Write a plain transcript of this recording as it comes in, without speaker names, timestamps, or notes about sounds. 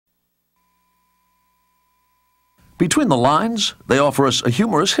Between the lines, they offer us a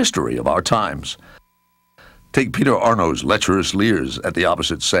humorous history of our times. Take Peter Arno's lecherous leers at the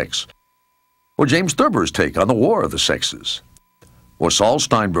opposite sex, or James Thurber's take on the War of the Sexes, or Saul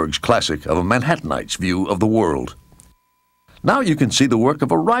Steinberg's classic of a Manhattanite's view of the world. Now you can see the work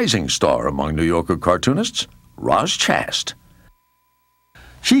of a rising star among New Yorker cartoonists, Roz Chast.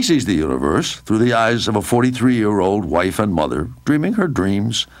 She sees the universe through the eyes of a 43-year-old wife and mother, dreaming her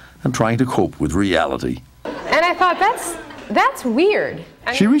dreams and trying to cope with reality. And I thought, that's weird.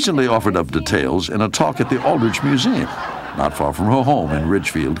 She recently offered up details in a talk at the Aldrich Museum, not far from her home in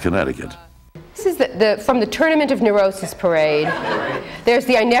Ridgefield, Connecticut. This is from the Tournament of Neurosis parade. There's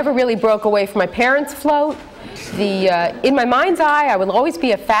the I never really broke away from my parents float. The in my mind's eye, I will always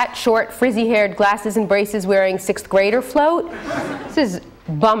be a fat, short, frizzy-haired, glasses and braces wearing 6th grader float. This is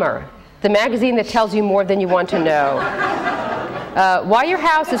Bummer, the magazine that tells you more than you want to know. Why your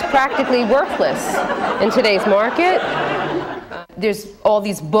house is practically worthless in today's market. There's all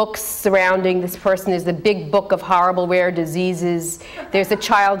these books surrounding this person. There's the big book of horrible rare diseases. There's the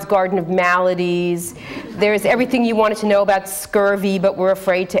Child's Garden of Maladies. There's everything you wanted to know about scurvy but were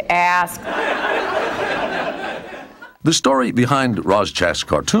afraid to ask. The story behind Roz Chast's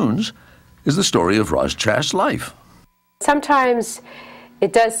cartoons is the story of Roz Chast's life. Sometimes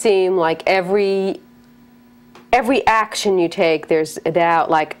it does seem like every action you take, there's about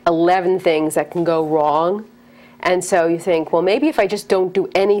like 11 things that can go wrong. And so you think, well, maybe if I just don't do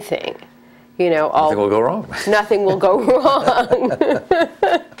anything, you know, nothing will go wrong. Nothing will go wrong.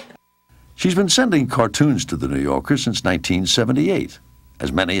 She's been sending cartoons to the New Yorker since 1978,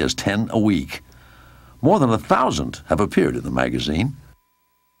 as many as 10 a week. More than 1,000 have appeared in the magazine.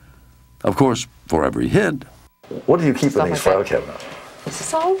 Of course, for every hit. What do you keep in these file cabinets? This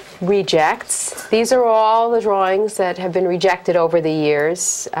is all rejects. These are all the drawings that have been rejected over the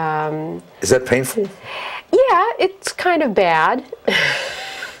years. Is that painful? Yeah, it's kind of bad.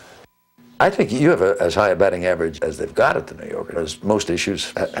 I think you have as high a batting average as they've got at the New Yorker, as most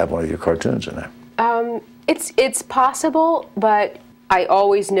issues have one of your cartoons in there. It's possible, but I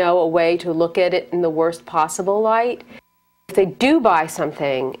always know a way to look at it in the worst possible light. If they do buy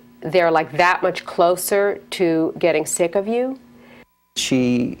something, they're like that much closer to getting sick of you.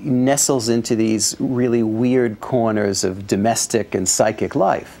 She nestles into these really weird corners of domestic and psychic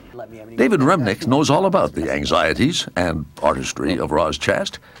life. David Remnick knows all about the anxieties and artistry of Roz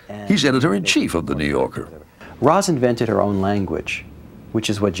Chast. He's editor-in-chief of The New Yorker. Roz invented her own language, which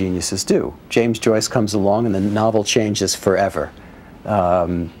is what geniuses do. James Joyce comes along and the novel changes forever.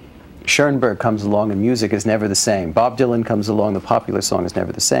 Schoenberg comes along and music is never the same. Bob Dylan comes along, the popular song is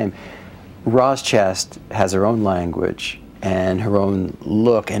never the same. Roz Chast has her own language and her own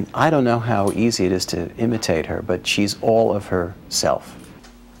look, and I don't know how easy it is to imitate her, but she's all of herself.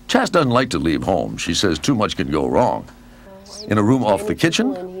 Chast doesn't like to leave home. She says too much can go wrong. In a room off the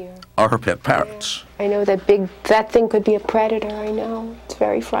kitchen are her pet parrots. I know that thing could be a predator, I know. It's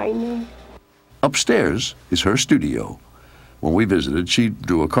very frightening. Upstairs is her studio. When we visited, she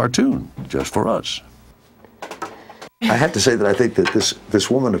drew a cartoon just for us. I have to say that I think that this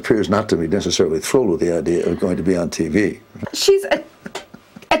woman appears not to be necessarily thrilled with the idea of going to be on TV. She's a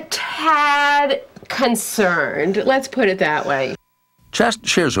tad concerned, let's put it that way. Chast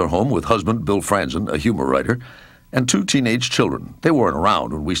shares her home with husband Bill Franzen, a humor writer, and 2 teenage children. They weren't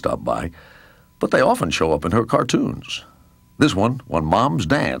around when we stopped by, but they often show up in her cartoons. This one, Mom's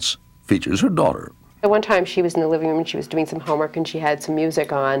Dance, features her daughter. One time she was in the living room and she was doing some homework and she had some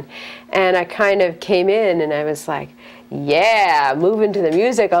music on, and I kind of came in and I was like, yeah, move into the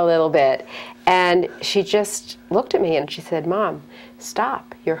music a little bit. And she just looked at me and she said, Mom,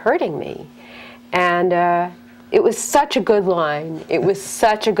 stop, you're hurting me. And it was such a good line. It was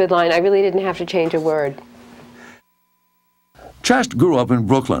such a good line. I really didn't have to change a word. Chast grew up in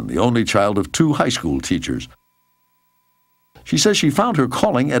Brooklyn, the only child of 2 high school teachers. She says she found her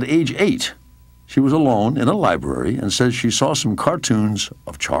calling at age 8. She was alone in a library and says she saw some cartoons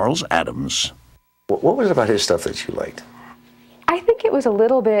of Charles Addams. What was it about his stuff that you liked? I think it was a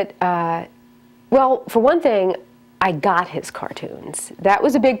little bit, well, for one thing, I got his cartoons. That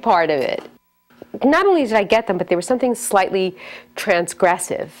was a big part of it. Not only did I get them, but there was something slightly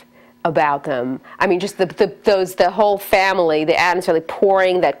transgressive about them. I mean, just the whole family, the Addams family,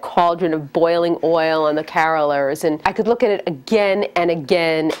 pouring that cauldron of boiling oil on the carolers, and I could look at it again and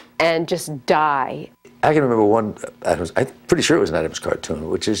again and just die. I can remember one Addams, I'm pretty sure it was an Addams cartoon,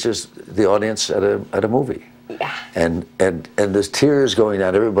 which is just the audience at a movie. Yeah. And there's tears going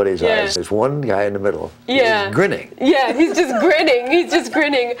down everybody's eyes. There's one guy in the middle. Yeah. He's grinning. Yeah, he's just grinning. He's just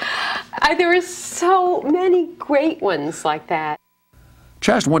grinning. There were so many great ones like that.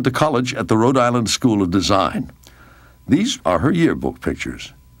 Chast went to college at the Rhode Island School of Design. These are her yearbook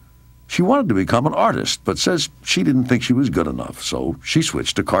pictures. She wanted to become an artist, but says she didn't think she was good enough, so she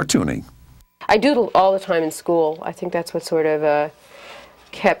switched to cartooning. I doodle all the time in school. I think that's what sort of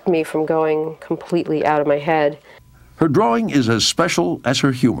kept me from going completely out of my head. Her drawing is as special as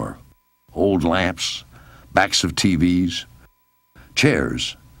her humor. Old lamps, backs of TVs,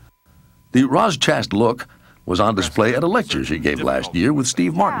 chairs. The Roz Chast look was on display at a lecture she gave last year with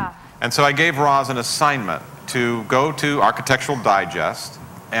Steve Martin. And so I gave Roz an assignment to go to Architectural Digest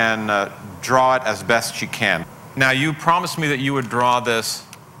and draw it as best she can. Now, you promised me that you would draw this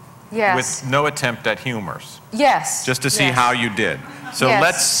with no attempt at humors. Yes. Just to see how you did. So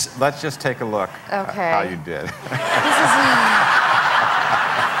let's just take a look at how you did.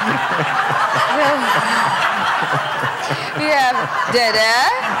 We have da-da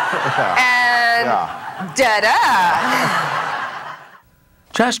and da-da.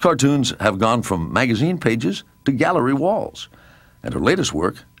 Chast cartoons have gone from magazine pages to gallery walls, and her latest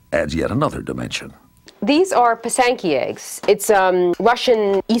work adds yet another dimension. These are Pasanki eggs. It's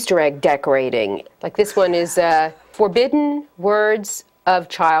Russian Easter egg decorating. Like this one is forbidden words of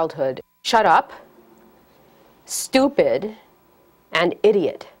childhood. Shut up, stupid, and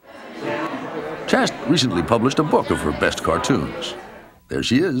idiot. Chast recently published a book of her best cartoons. There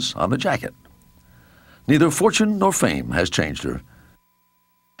she is on the jacket. Neither fortune nor fame has changed her.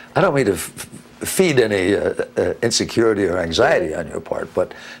 I don't mean to feed any insecurity or anxiety on your part,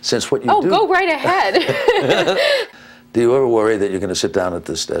 but since what you do... Oh, go right ahead. Do you ever worry that you're going to sit down at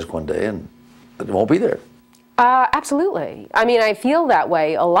this desk one day and it won't be there? Absolutely. I mean, I feel that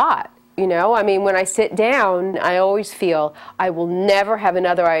way a lot. You know, I mean, when I sit down, I always feel I will never have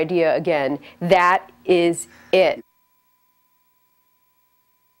another idea again. That is it.